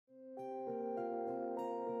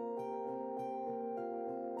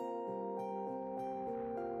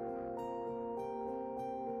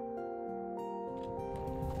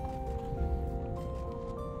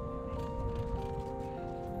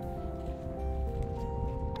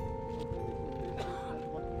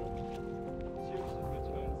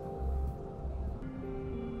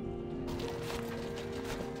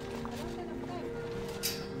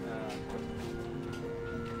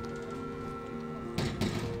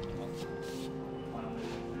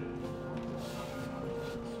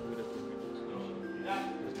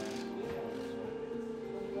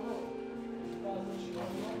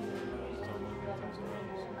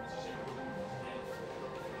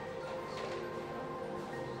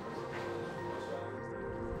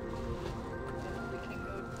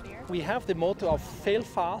we have the motto of fail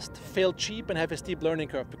fast, fail cheap, and have a steep learning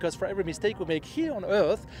curve, because for every mistake we make here on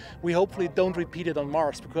Earth, we hopefully don't repeat it on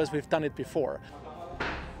Mars, because we've done it before.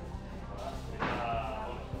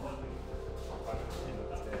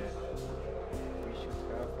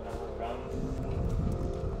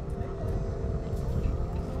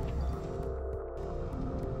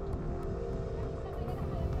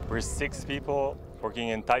 We're 6 people working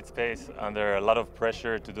in tight space under a lot of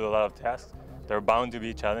pressure to do a lot of tasks. There are bound to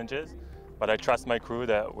be challenges, but I trust my crew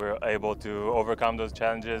that we're able to overcome those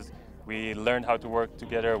challenges. We learn how to work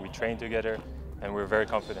together, we train together, and we're very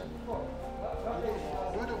confident.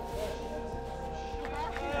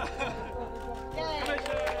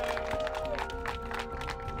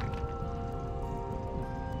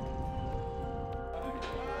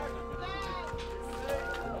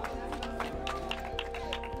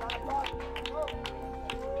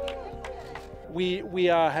 We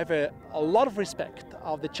have a lot of respect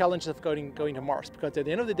of the challenges of going to Mars, because at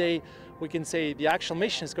the end of the day, we can say the actual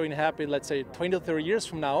mission is going to happen, let's say 20 to 30 years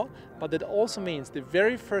from now, but that also means the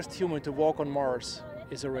very first human to walk on Mars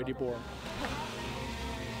is already born.